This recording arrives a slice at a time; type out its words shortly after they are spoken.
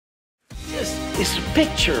this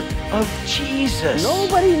picture of Jesus.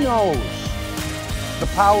 Nobody knows the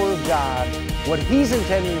power of God, what He's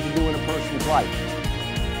intending to do in a person's life.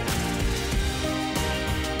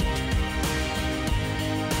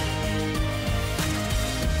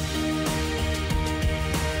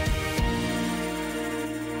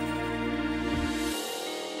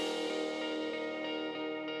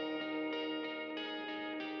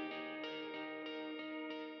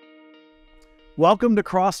 Welcome to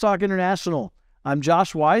CrossTalk International. I'm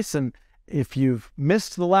Josh Weiss, and if you've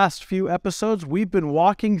missed the last few episodes, we've been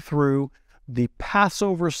walking through the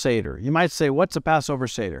Passover Seder. You might say, what's a Passover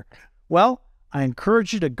Seder? Well, I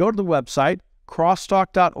encourage you to go to the website,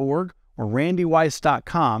 crosstalk.org or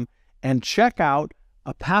randyweiss.com, and check out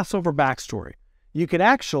a Passover Backstory. You could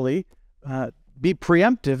actually be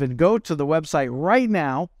preemptive and go to the website right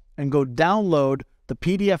now and go download the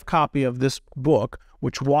PDF copy of this book,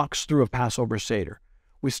 which walks through a Passover Seder.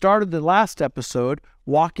 We started the last episode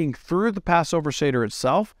walking through the Passover Seder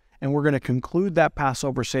itself, and we're going to conclude that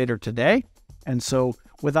Passover Seder today. And so,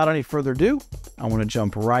 without any further ado, I want to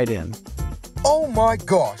jump right in. Oh my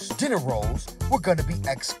gosh, dinner rolls, we're gonna be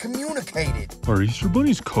excommunicated. Are Easter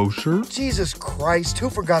bunnies kosher? Jesus Christ, who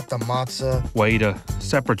forgot the matzah? Wait,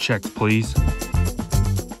 separate checks, please.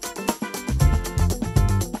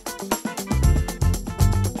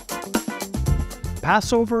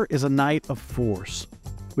 Passover is a night of fours.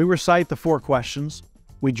 We recite the 4 questions.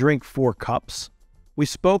 We drink 4 cups. We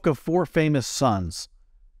spoke of 4 famous sons.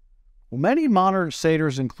 Well, many modern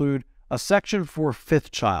Seders include a section for fifth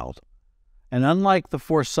child. And unlike the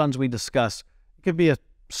 4 sons we discussed, it could be a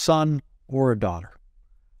son or a daughter.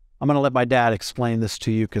 I'm going to let my dad explain this to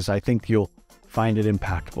you because I think you'll find it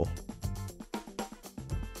impactful.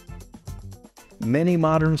 Many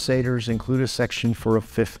modern Seders include a section for a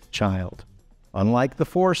fifth child. Unlike the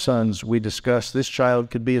 4 sons we discussed, this child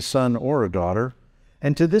could be a son or a daughter,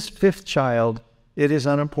 and to this fifth child, it is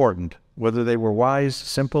unimportant whether they were wise,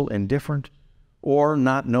 simple, indifferent, or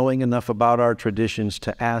not knowing enough about our traditions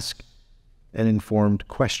to ask an informed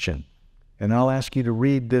question. And I'll ask you to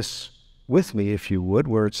read this with me, if you would,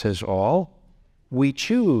 where it says all. We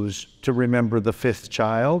choose to remember the fifth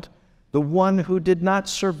child, the one who did not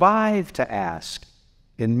survive to ask,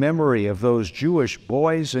 in memory of those Jewish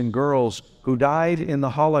boys and girls who died in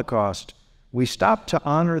the Holocaust. We stop to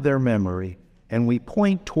honor their memory, and we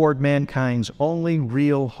point toward mankind's only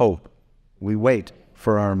real hope. We wait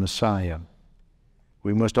for our Messiah.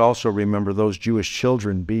 We must also remember those Jewish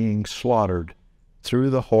children being slaughtered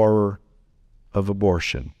through the horror of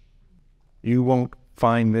abortion. You won't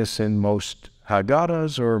find this in most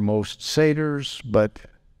Haggadahs or most Seders, but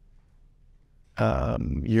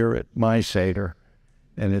you're at my Seder,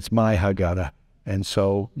 and it's my Haggadah, and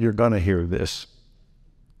so you're going to hear this.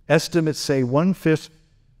 Estimates say 1/5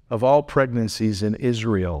 of all pregnancies in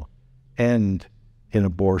Israel end in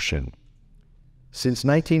abortion. Since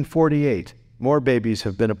 1948, more babies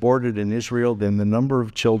have been aborted in Israel than the number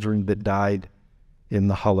of children that died in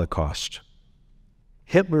the Holocaust.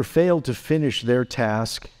 Hitler failed to finish their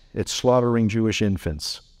task at slaughtering Jewish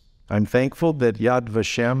infants. I'm thankful that Yad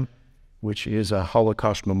Vashem, which is a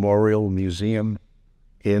Holocaust memorial museum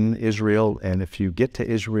in Israel, and if you get to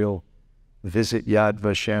Israel, visit Yad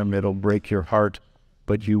Vashem. It'll break your heart,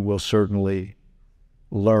 but you will certainly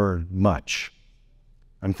learn much.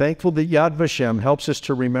 I'm thankful that Yad Vashem helps us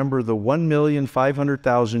to remember the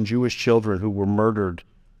 1,500,000 Jewish children who were murdered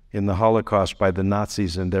in the Holocaust by the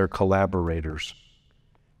Nazis and their collaborators.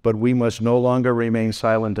 But we must no longer remain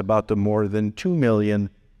silent about the more than 2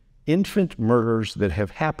 million infant murders that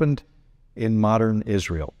have happened in modern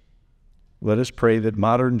Israel. Let us pray that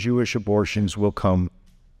modern Jewish abortions will come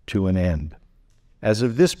to an end. As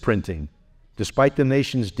of this printing, despite the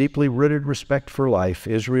nation's deeply rooted respect for life,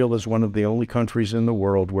 Israel is one of the only countries in the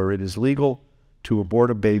world where it is legal to abort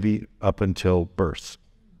a baby up until birth.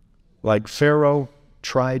 Like Pharaoh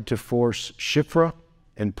tried to force Shiphrah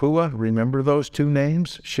and Puah, remember those 2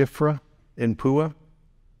 names, Shiphrah and Puah?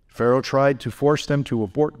 Pharaoh tried to force them to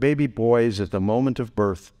abort baby boys at the moment of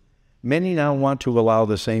birth. Many now want to allow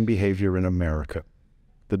the same behavior in America.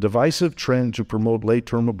 The divisive trend to promote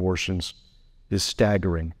late-term abortions is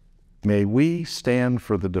staggering. May we stand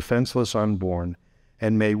for the defenseless unborn,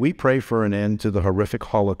 and may we pray for an end to the horrific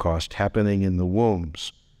Holocaust happening in the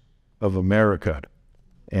wombs of America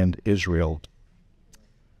and Israel.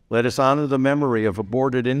 Let us honor the memory of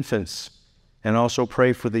aborted infants and also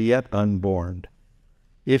pray for the yet unborn.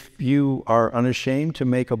 If you are unashamed to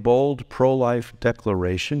make a bold pro-life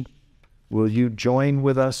declaration, will you join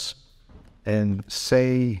with us and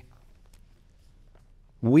say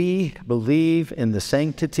We believe in the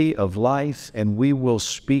sanctity of life, and we will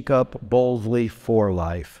speak up boldly for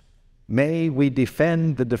life. May we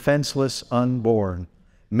defend the defenseless unborn.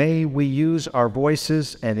 May we use our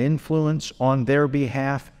voices and influence on their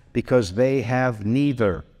behalf because they have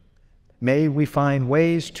neither. May we find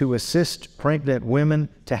ways to assist pregnant women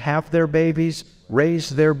to have their babies,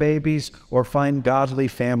 raise their babies, or find godly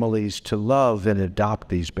families to love and adopt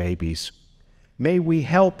these babies. May we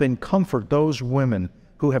help and comfort those women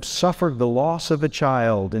who have suffered the loss of a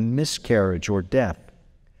child in miscarriage or death.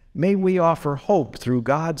 May we offer hope through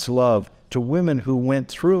God's love to women who went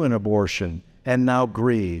through an abortion and now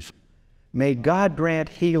grieve. May God grant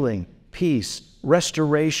healing, peace,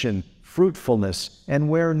 restoration, fruitfulness, and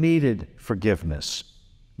where needed, forgiveness.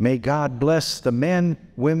 May God bless the men,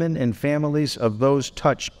 women, and families of those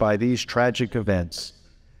touched by these tragic events.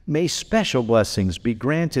 May special blessings be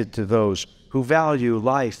granted to those who value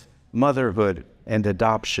life, motherhood, and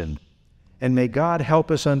adoption. And may God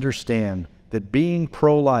help us understand that being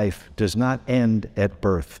pro-life does not end at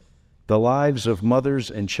birth. The lives of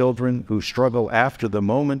mothers and children who struggle after the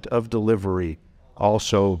moment of delivery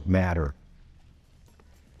also matter.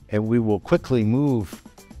 And we will quickly move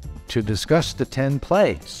to discuss the 10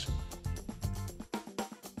 plagues.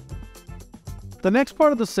 The next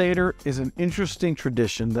part of the Seder is an interesting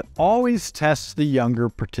tradition that always tests the younger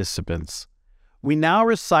participants. We now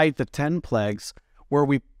recite the 10 plagues, where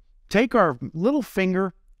we take our little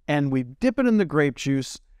finger and we dip it in the grape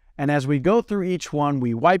juice, and as we go through each one,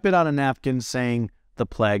 we wipe it on a napkin saying the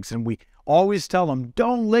plagues, and we always tell them,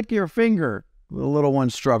 don't lick your finger. The little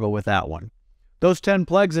ones struggle with that one. Those 10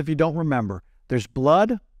 plagues, if you don't remember, there's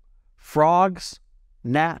blood, frogs,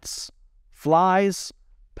 gnats, flies,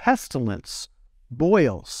 pestilence,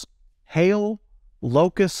 boils, hail,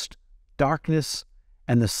 locust, darkness,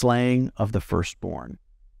 and the slaying of the firstborn.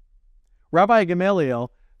 Rabbi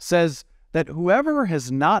Gamaliel says that whoever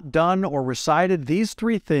has not done or recited these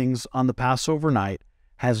 3 things on the Passover night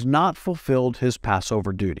has not fulfilled his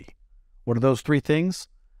Passover duty. What are those 3 things?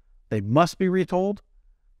 They must be retold.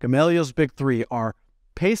 Gamaliel's big 3 are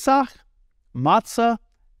Pesach, matzah,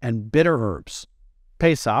 and bitter herbs.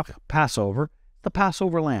 Pesach, Passover, the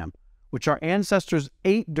Passover lamb, which our ancestors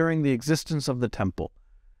ate during the existence of the temple.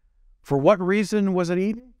 For what reason was it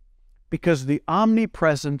eaten? Because the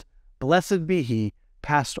omnipresent, blessed be He,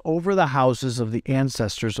 passed over the houses of the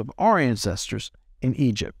ancestors of our ancestors in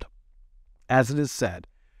Egypt. As it is said,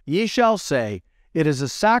 Ye shall say, It is a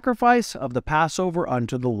sacrifice of the Passover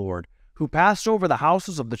unto the Lord, who passed over the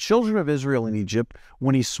houses of the children of Israel in Egypt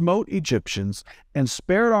when He smote Egyptians and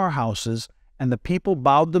spared our houses, and the people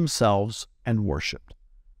bowed themselves and worshipped.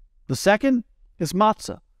 The second is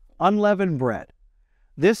matzah, unleavened bread.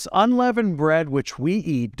 This unleavened bread which we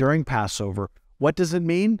eat during Passover, what does it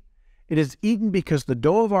mean? It is eaten because the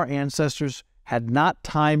dough of our ancestors had not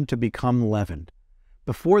time to become leavened.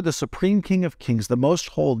 Before the Supreme King of Kings, the Most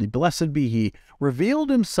Holy, blessed be He, revealed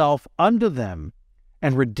Himself unto them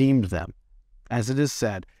and redeemed them. As it is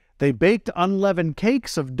said, they baked unleavened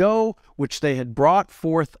cakes of dough which they had brought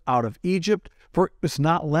forth out of Egypt, for it was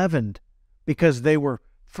not leavened, because they were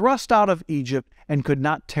thrust out of Egypt and could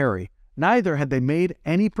not tarry, neither had they made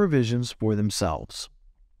any provisions for themselves.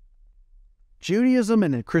 Judaism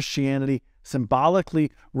and Christianity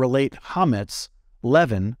symbolically relate chametz,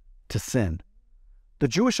 leaven, to sin. The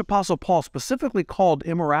Jewish apostle Paul specifically called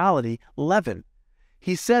immorality leaven.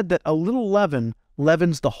 He said that a little leaven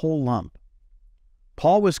leavens the whole lump.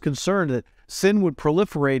 Paul was concerned that sin would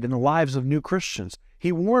proliferate in the lives of new Christians.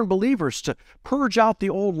 He warned believers to purge out the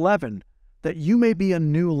old leaven, that you may be a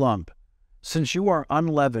new lump, since you are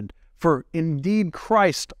unleavened. For indeed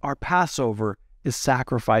Christ, our Passover, is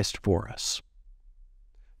sacrificed for us.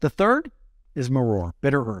 The third is maror,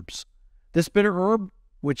 bitter herbs. This bitter herb,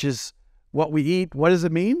 which is what we eat, what does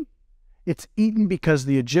it mean? It's eaten because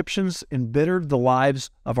the Egyptians embittered the lives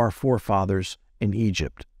of our forefathers in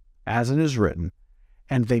Egypt, as it is written,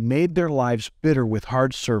 and they made their lives bitter with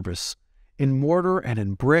hard service, in mortar and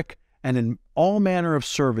in brick, and in all manner of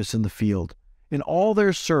service in the field, in all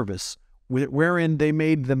their service, wherein they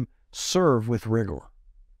made them serve with rigor.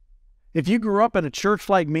 If you grew up in a church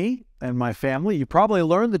like me and my family, you probably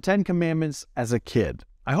learned the 10 Commandments as a kid.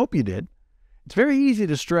 I hope you did. It's very easy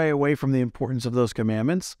to stray away from the importance of those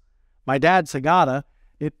commandments. My dad's Haggadah,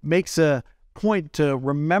 it makes a point to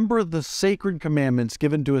remember the sacred commandments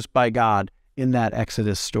given to us by God in that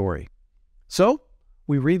Exodus story. So,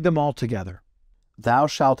 we read them all together. Thou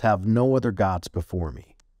shalt have no other gods before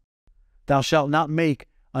me. Thou shalt not make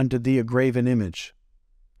unto thee a graven image.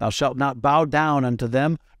 Thou shalt not bow down unto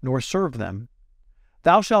them, nor serve them.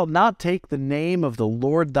 Thou shalt not take the name of the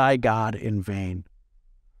Lord thy God in vain.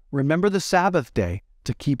 Remember the Sabbath day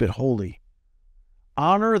to keep it holy.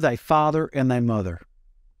 Honor thy father and thy mother.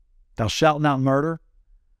 Thou shalt not murder.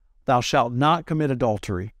 Thou shalt not commit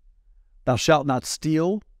adultery. Thou shalt not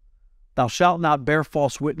steal. Thou shalt not bear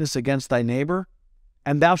false witness against thy neighbor.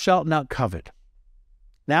 And thou shalt not covet.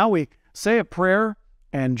 Now we say a prayer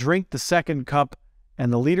and drink the second cup,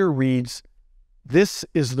 and the leader reads, "This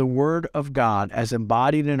is the word of God as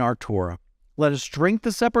embodied in our Torah. Let us drink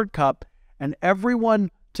the separate cup," and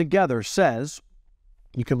everyone together says,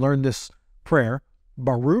 you can learn this prayer,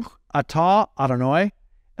 "Baruch atah Adonai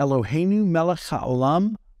Eloheinu melech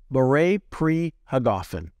haolam borei pri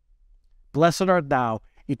hagafen." Blessed art thou,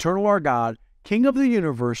 eternal our God, King of the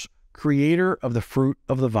universe, creator of the fruit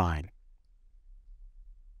of the vine.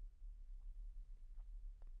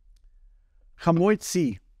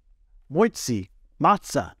 Chamoitzi, moitzi,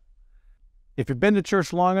 matzah. If you've been to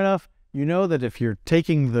church long enough, you know that if you're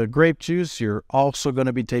taking the grape juice, you're also going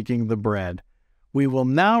to be taking the bread. We will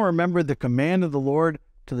now remember the command of the Lord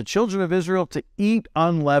to the children of Israel to eat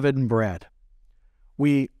unleavened bread.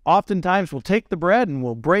 We oftentimes will take the bread and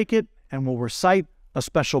we'll break it and we'll recite a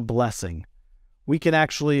special blessing. We can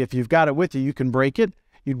actually, if you've got it with you, you can break it.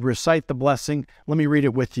 You'd recite the blessing. Let me read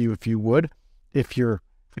it with you if you would. If you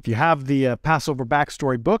have the Passover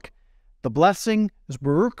Backstory book, the blessing is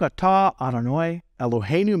Baruch atah Adonai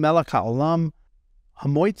Eloheinu melech haolam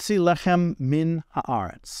hamoitzi lechem min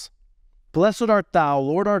haaretz. Blessed art thou,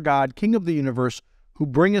 Lord our God, King of the universe, who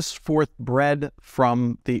bringest forth bread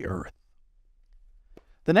from the earth.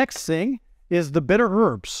 The next thing is the bitter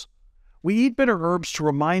herbs. We eat bitter herbs to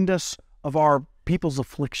remind us of our people's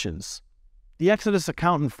afflictions. The Exodus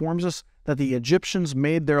account informs us that the Egyptians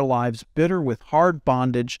made their lives bitter with hard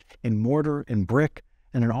bondage in mortar and brick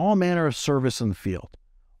and in all manner of service in the field.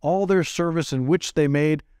 All their service in which they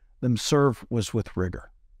made them serve was with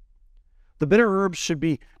rigor. The bitter herbs should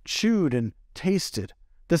be chewed and tasted.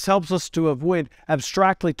 This helps us to avoid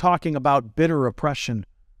abstractly talking about bitter oppression.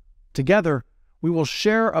 Together, we will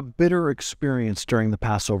share a bitter experience during the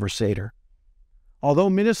Passover Seder. Although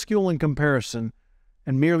minuscule in comparison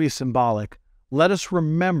and merely symbolic, let us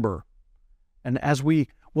remember, and as we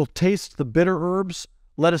will taste the bitter herbs,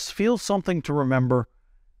 let us feel something to remember.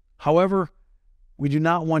 However, we do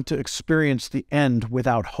not want to experience the end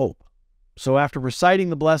without hope. So after reciting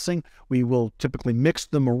the blessing, we will typically mix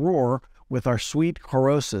the maror with our sweet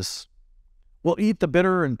chorosis. We'll eat the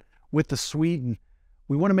bitter and with the sweet, and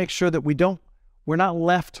we want to make sure that we're not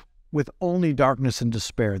left with only darkness and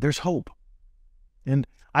despair. There's hope. And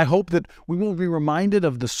I hope that we will be reminded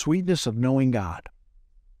of the sweetness of knowing God.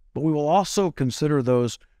 But we will also consider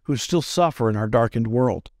those who still suffer in our darkened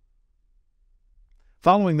world.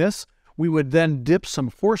 Following this, we would then dip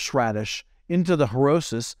some horseradish into the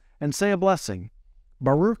chorosis and say a blessing.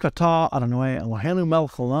 Baruch atah Adonai Eloheinu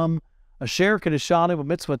melech haolam asher kedeshanu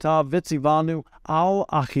b'mitzvotav v'tzivanu al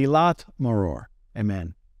achilat maror.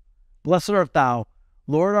 Amen. Blessed art thou,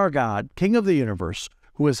 Lord our God, King of the universe,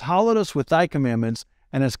 who has hallowed us with thy commandments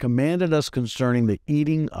and has commanded us concerning the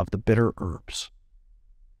eating of the bitter herbs.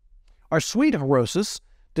 Our sweet chorosis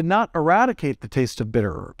did not eradicate the taste of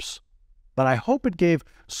bitter herbs, but I hope it gave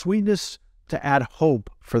sweetness to add hope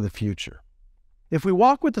for the future. If we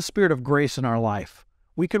walk with the spirit of grace in our life,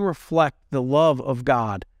 we can reflect the love of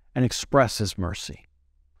God and express His mercy.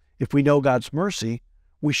 If we know God's mercy,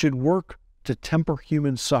 we should work to temper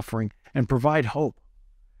human suffering and provide hope.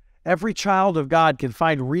 Every child of God can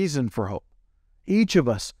find reason for hope. Each of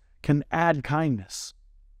us can add kindness.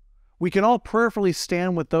 We can all prayerfully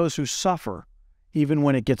stand with those who suffer, even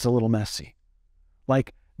when it gets a little messy,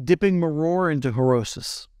 like dipping maror into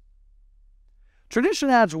chorosis. Tradition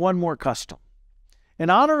adds one more custom. In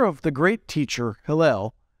honor of the great teacher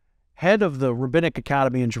Hillel, head of the Rabbinic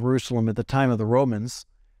Academy in Jerusalem at the time of the Romans,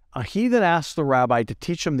 a heathen asked the rabbi to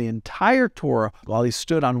teach him the entire Torah while he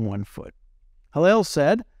stood on one foot. Hillel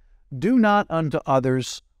said, "Do not unto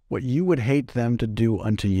others what you would hate them to do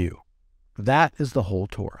unto you." That is the whole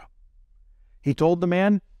Torah. He told the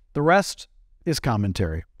man, "The rest is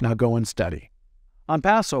commentary. Now go and study." On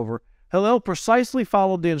Passover, Hillel precisely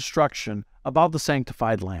followed the instruction about the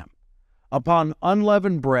sanctified lamb. Upon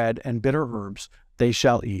unleavened bread and bitter herbs they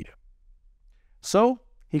shall eat. So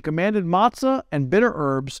he commanded matzah and bitter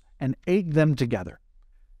herbs and ate them together.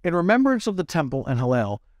 In remembrance of the temple and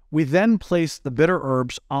Hillel, we then place the bitter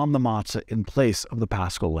herbs on the matzah in place of the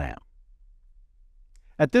paschal lamb.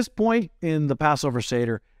 At this point in the Passover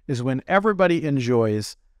Seder is when everybody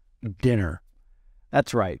enjoys dinner.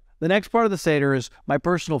 That's right. The next part of the Seder is my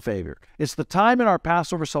personal favorite. It's the time in our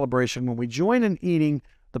Passover celebration when we join in eating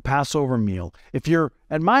the Passover meal. If you're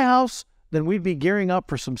at my house, then we'd be gearing up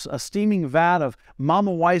for a steaming vat of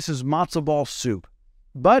Mama Weiss's matzo ball soup.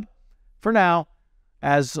 But for now,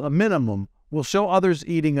 as a minimum, we'll show others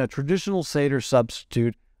eating a traditional Seder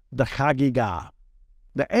substitute, the Chagigah.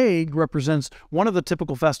 The egg represents one of the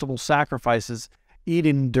typical festival sacrifices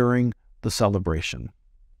eaten during the celebration.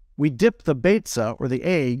 We dip the beitza, or the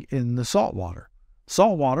egg, in the salt water.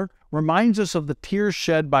 Salt water reminds us of the tears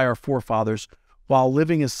shed by our forefathers while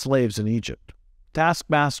living as slaves in Egypt.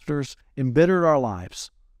 Taskmasters embittered our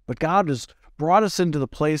lives, but God has brought us into the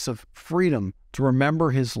place of freedom to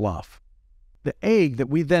remember His love. The egg that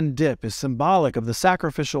we then dip is symbolic of the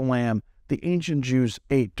sacrificial lamb the ancient Jews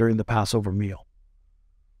ate during the Passover meal.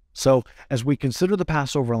 So, as we consider the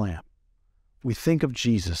Passover lamb, we think of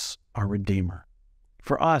Jesus, our Redeemer.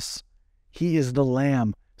 For us, He is the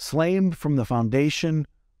Lamb slain from the foundation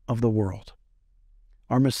of the world.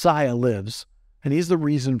 Our Messiah lives, and He's the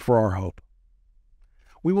reason for our hope.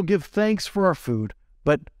 We will give thanks for our food,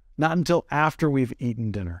 but not until after we've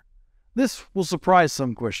eaten dinner. This will surprise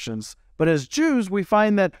some Christians, but as Jews, we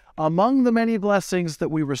find that among the many blessings that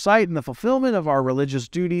we recite in the fulfillment of our religious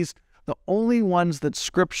duties, the only ones that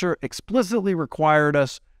Scripture explicitly required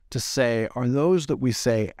us to say are those that we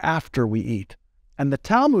say after we eat. And the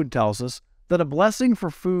Talmud tells us that a blessing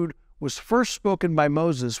for food was first spoken by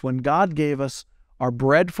Moses when God gave us our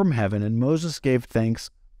bread from heaven, and Moses gave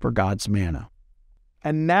thanks for God's manna.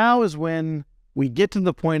 And now is when we get to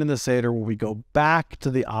the point in the Seder where we go back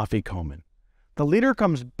to the Afikomen. The leader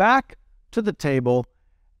comes back to the table,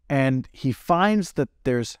 and he finds that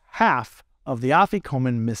there's half of the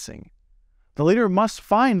Afikomen missing. The leader must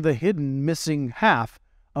find the hidden missing half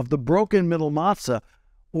of the broken middle matzah,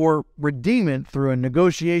 or redeem it through a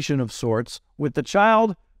negotiation of sorts with the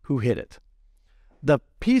child who hid it. The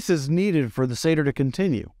piece is needed for the Seder to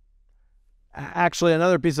continue. Actually,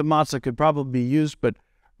 another piece of matzah could probably be used, but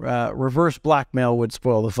reverse blackmail would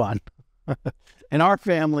spoil the fun. In our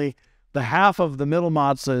family, the half of the middle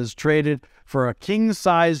matzah is traded for a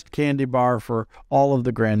king-sized candy bar for all of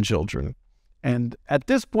the grandchildren. And at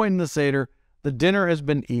this point in the Seder, the dinner has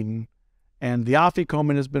been eaten, and the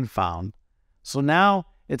Afikomen has been found. So now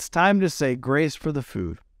it's time to say grace for the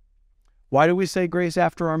food. Why do we say grace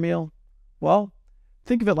after our meal? Well,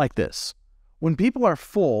 think of it like this. When people are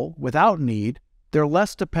full, without need, they're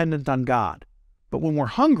less dependent on God. But when we're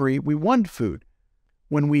hungry, we want food.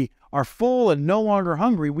 When we are full and no longer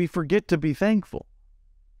hungry, we forget to be thankful.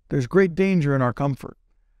 There's great danger in our comfort.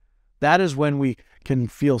 That is when we can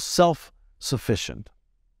feel self-sufficient.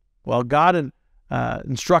 Well, God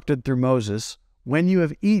instructed through Moses, when you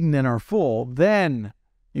have eaten and are full, then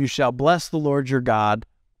you shall bless the Lord your God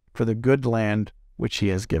for the good land which He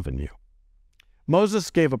has given you.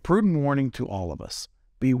 Moses gave a prudent warning to all of us.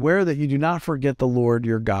 Beware that you do not forget the Lord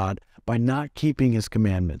your God by not keeping His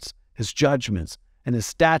commandments, His judgments, and His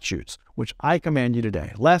statutes, which I command you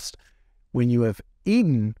today, lest when you have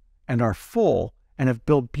eaten and are full and have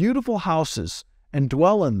built beautiful houses and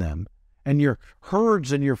dwell in them, and your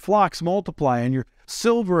herds and your flocks multiply, and your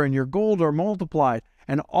silver and your gold are multiplied,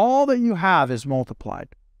 and all that you have is multiplied.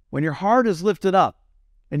 When your heart is lifted up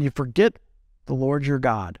and you forget the Lord your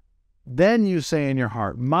God, then you say in your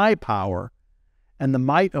heart, my power and the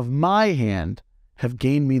might of my hand have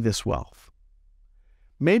gained me this wealth.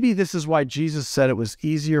 Maybe this is why Jesus said it was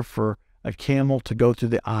easier for a camel to go through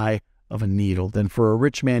the eye of a needle than for a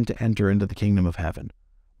rich man to enter into the kingdom of heaven.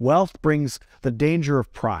 Wealth brings the danger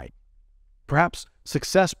of pride. Perhaps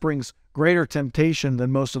success brings greater temptation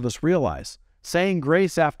than most of us realize. Saying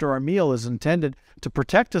grace after our meal is intended to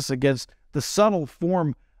protect us against the subtle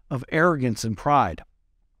form of arrogance and pride.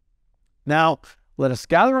 Now, let us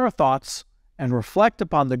gather our thoughts and reflect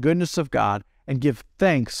upon the goodness of God and give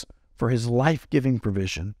thanks for His life-giving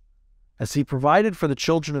provision. As He provided for the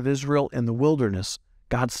children of Israel in the wilderness,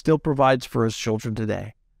 God still provides for His children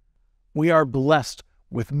today. We are blessed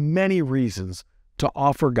with many reasons to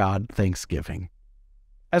offer God thanksgiving.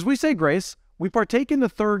 As we say grace, we partake in the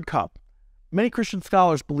third cup. Many Christian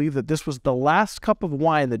scholars believe that this was the last cup of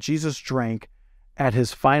wine that Jesus drank at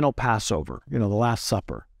His final Passover, the Last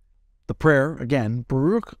Supper. The prayer, again,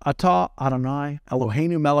 Baruch atah Adonai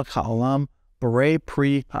Eloheinu melech ha'olam borei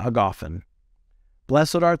pri ha'agafen.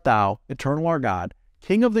 Blessed art thou, eternal our God,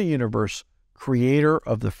 King of the universe, creator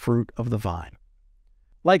of the fruit of the vine.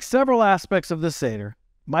 Like several aspects of the Seder,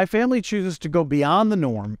 my family chooses to go beyond the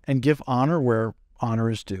norm and give honor where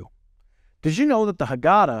honor is due. Did you know that the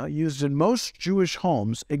Haggadah used in most Jewish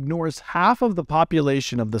homes ignores half of the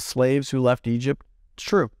population of the slaves who left Egypt? It's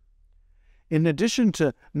true. In addition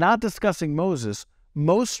to not discussing Moses,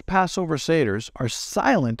 most Passover Seders are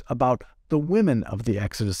silent about the women of the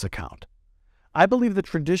Exodus account. I believe the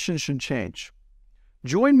tradition should change.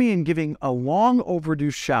 Join me in giving a long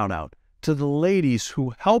overdue shout out to the ladies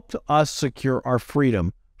who helped us secure our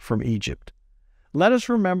freedom from Egypt. Let us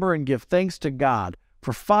remember and give thanks to God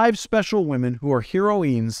for 5 special women who are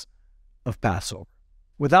heroines of Passover.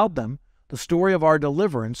 Without them, the story of our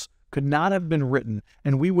deliverance could not have been written,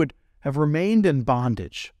 and we would have remained in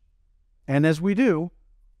bondage. And as we do,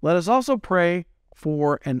 let us also pray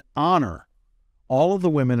for and honor all of the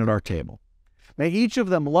women at our table. May each of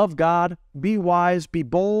them love God, be wise, be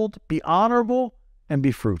bold, be honorable, and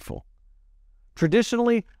be fruitful.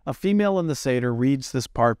 Traditionally, a female in the Seder reads this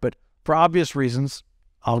part, but for obvious reasons,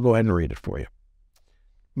 I'll go ahead and read it for you.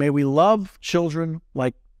 May we love children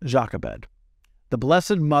like Jochebed, the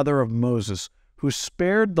blessed mother of Moses, who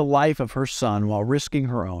spared the life of her son while risking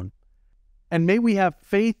her own. And may we have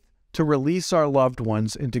faith to release our loved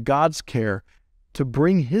ones into God's care to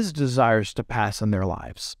bring His desires to pass in their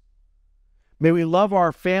lives. May we love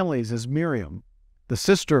our families as Miriam, the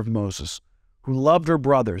sister of Moses, who loved her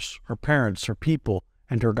brothers, her parents, her people,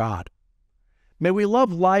 and her God. May we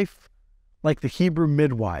love life like the Hebrew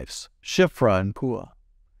midwives, Shiphrah and Puah.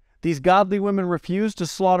 These godly women refused to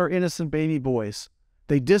slaughter innocent baby boys.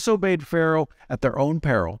 They disobeyed Pharaoh at their own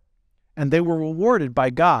peril, and they were rewarded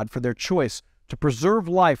by God for their choice to preserve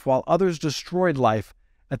life while others destroyed life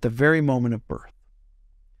at the very moment of birth.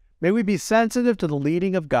 May we be sensitive to the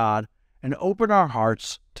leading of God and open our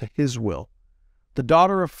hearts to His will. The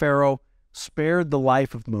daughter of Pharaoh spared the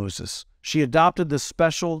life of Moses. She adopted this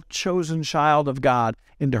special, chosen child of God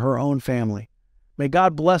into her own family. May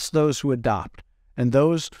God bless those who adopt and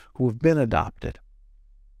those who have been adopted.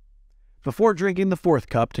 Before drinking the 4th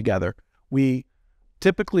cup together, we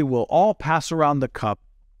typically will all pass around the cup,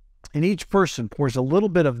 and each person pours a little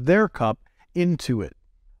bit of their cup into it.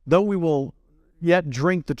 Though we will yet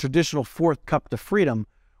drink the traditional 4th cup to freedom,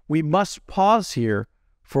 we must pause here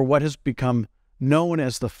for what has become known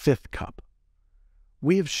as the 5th cup.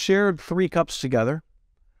 We have shared 3 cups together.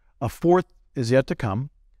 A 4th is yet to come,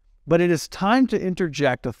 but it is time to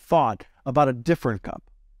interject a thought about a different cup.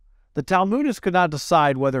 The Talmudists could not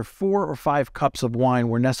decide whether 4 or 5 cups of wine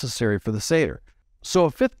were necessary for the Seder, so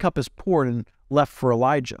a 5th cup is poured and left for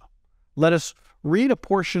Elijah. Let us read a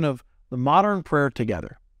portion of the modern prayer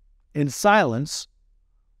together. In silence,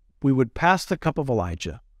 we would pass the cup of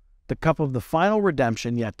Elijah, the cup of the final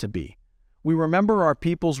redemption yet to be. We remember our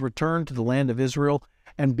people's return to the land of Israel,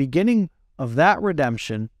 and beginning of that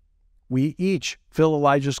redemption, we each fill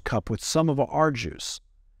Elijah's cup with some of our juice.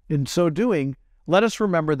 In so doing, let us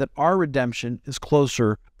remember that our redemption is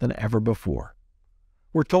closer than ever before.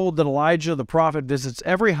 We're told that Elijah the prophet visits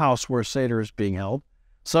every house where a Seder is being held.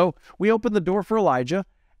 So we open the door for Elijah,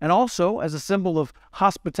 and also as a symbol of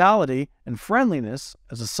hospitality and friendliness,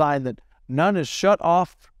 as a sign that none is shut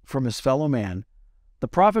off from his fellow man. The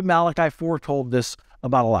prophet Malachi foretold this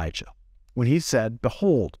about Elijah, when he said,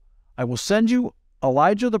 "Behold, I will send you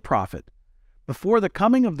Elijah the prophet before the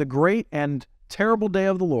coming of the great and terrible day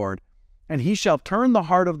of the Lord, and he shall turn the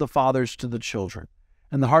heart of the fathers to the children,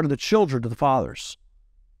 and the heart of the children to the fathers."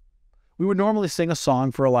 We would normally sing a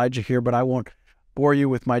song for Elijah here, but I won't bore you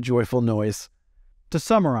with my joyful noise. To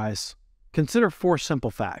summarize, consider 4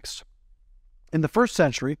 simple facts. In the 1st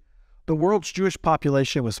century, the world's Jewish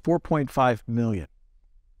population was 4.5 million.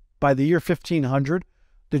 By the year 1500,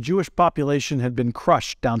 the Jewish population had been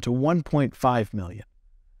crushed down to 1.5 million.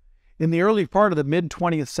 In the early part of the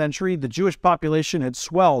mid-20th century, the Jewish population had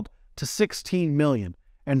swelled to 16 million,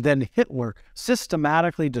 and then Hitler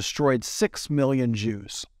systematically destroyed 6 million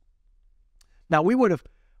Jews. Now, we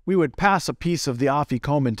would pass a piece of the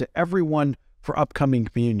afikomen to everyone for upcoming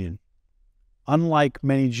communion. Unlike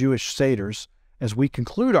many Jewish Seders, as we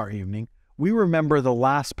conclude our evening, we remember the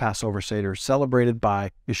last Passover Seder celebrated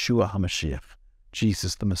by Yeshua HaMashiach,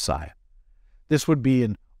 Jesus the Messiah. This would be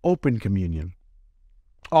an open communion.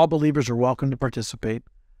 All believers are welcome to participate,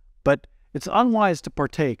 but it's unwise to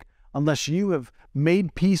partake unless you have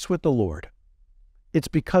made peace with the Lord. It's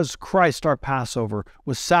because Christ, our Passover,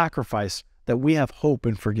 was sacrificed that we have hope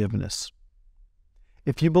and forgiveness.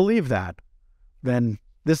 If you believe that, then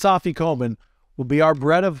this afikomen will be our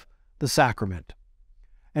bread of the sacrament.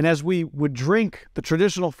 And as we would drink the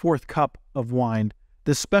traditional 4th cup of wine,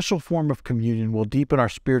 this special form of communion will deepen our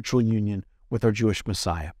spiritual union with our Jewish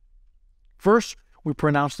Messiah. First, we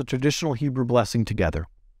pronounce the traditional Hebrew blessing together.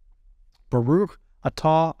 Baruch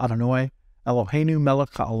atah Adonai Eloheinu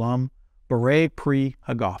melech ha'olam, Borei pri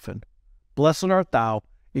hagafen. Blessed art thou,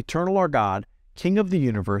 eternal our God, King of the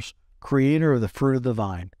universe, creator of the fruit of the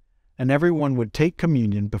vine. And everyone would take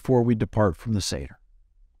communion before we depart from the Seder.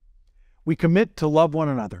 We commit to love one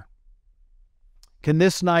another. Can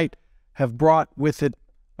this night have brought with it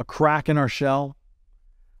a crack in our shell?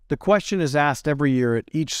 The question is asked every year at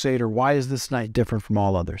each Seder, why is this night different from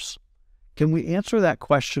all others? Can we answer that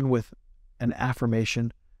question with an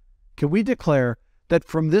affirmation? Can we declare that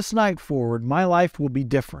from this night forward, my life will be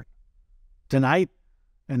different? Tonight,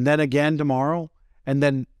 and then again tomorrow, and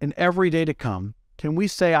then in every day to come, can we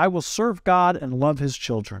say, I will serve God and love His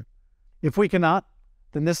children? If we cannot,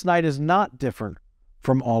 then this night is not different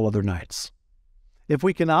from all other nights. If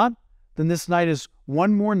we cannot, then this night is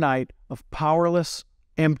one more night of powerless,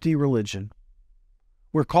 empty religion.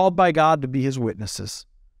 We're called by God to be His witnesses,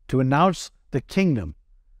 to announce the kingdom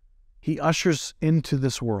He ushers into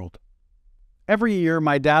this world. Every year,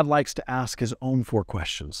 my dad likes to ask his own 4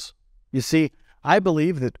 questions. You see, I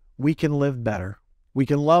believe that we can live better, we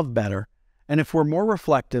can love better, and if we're more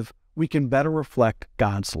reflective, we can better reflect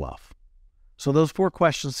God's love. So those 4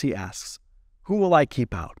 questions he asks: who will I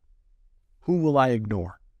keep out? Who will I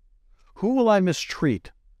ignore? Who will I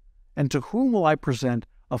mistreat? And to whom will I present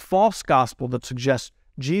a false gospel that suggests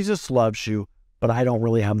Jesus loves you, but I don't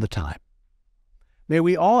really have the time? May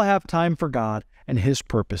we all have time for God and His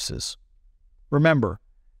purposes. Remember,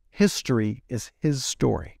 history is His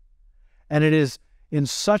story, and it is in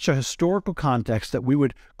such a historical context that we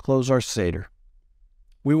would close our Seder.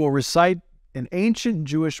 We will recite an ancient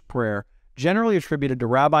Jewish prayer generally attributed to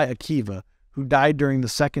Rabbi Akiva, who died during the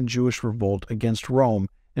Second Jewish Revolt against Rome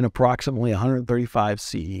in approximately 135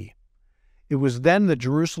 CE. It was then that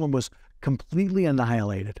Jerusalem was completely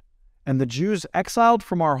annihilated, and the Jews exiled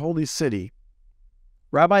from our holy city.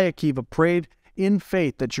 Rabbi Akiva prayed in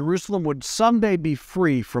faith that Jerusalem would someday be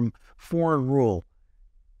free from foreign rule.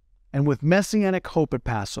 And with messianic hope at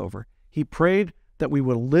Passover, he prayed that we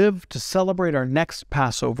would live to celebrate our next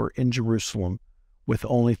Passover in Jerusalem with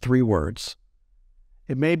only 3 words.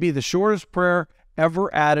 It may be the shortest prayer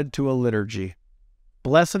ever added to a liturgy.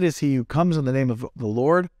 Blessed is he who comes in the name of the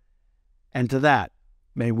Lord. And to that,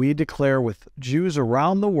 may we declare with Jews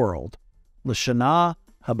around the world, L'Shana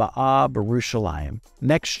Haba'ah B'Yerushalayim,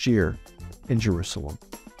 next year in Jerusalem.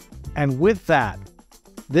 And with that,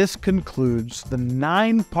 this concludes the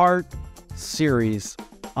 9-part series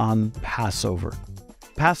on Passover.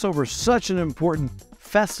 Passover is such an important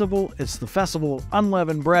festival. It's the festival of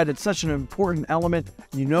unleavened bread. It's such an important element.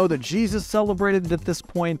 You know that Jesus celebrated it at this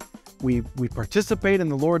point. We participate in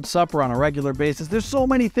the Lord's Supper on a regular basis. There's so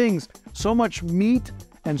many things, so much meat,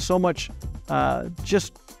 and so much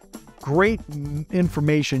just great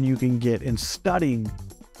information you can get in studying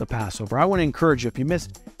the Passover. I want to encourage you, if you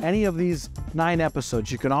missed any of these 9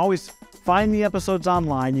 episodes, you can always find the episodes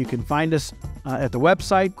online. You can find us at the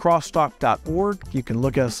website, crosstalk.org. You can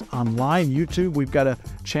look us online, YouTube. We've got a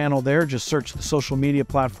channel there. Just search the social media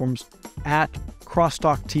platforms at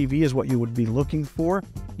CrossTalk TV is what you would be looking for.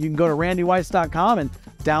 You can go to randyweiss.com and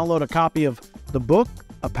download a copy of the book,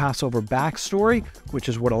 A Passover Backstory, which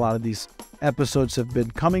is what a lot of these episodes have been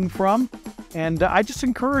coming from. And I just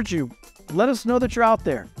encourage you, let us know that you're out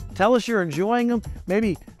there. Tell us you're enjoying them.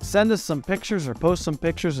 Maybe send us some pictures or post some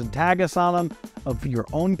pictures and tag us on them of your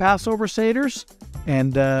own Passover Seders.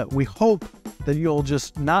 And we hope that you'll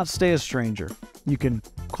just not stay a stranger. You can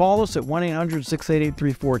call us at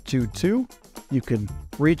 1-800-688-3422. You can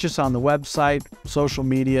reach us on the website, social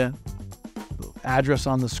media, address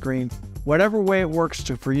on the screen. Whatever way it works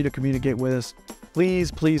for you to communicate with us,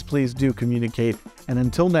 please, please, please do communicate. And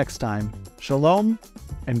until next time, shalom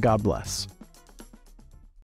and God bless.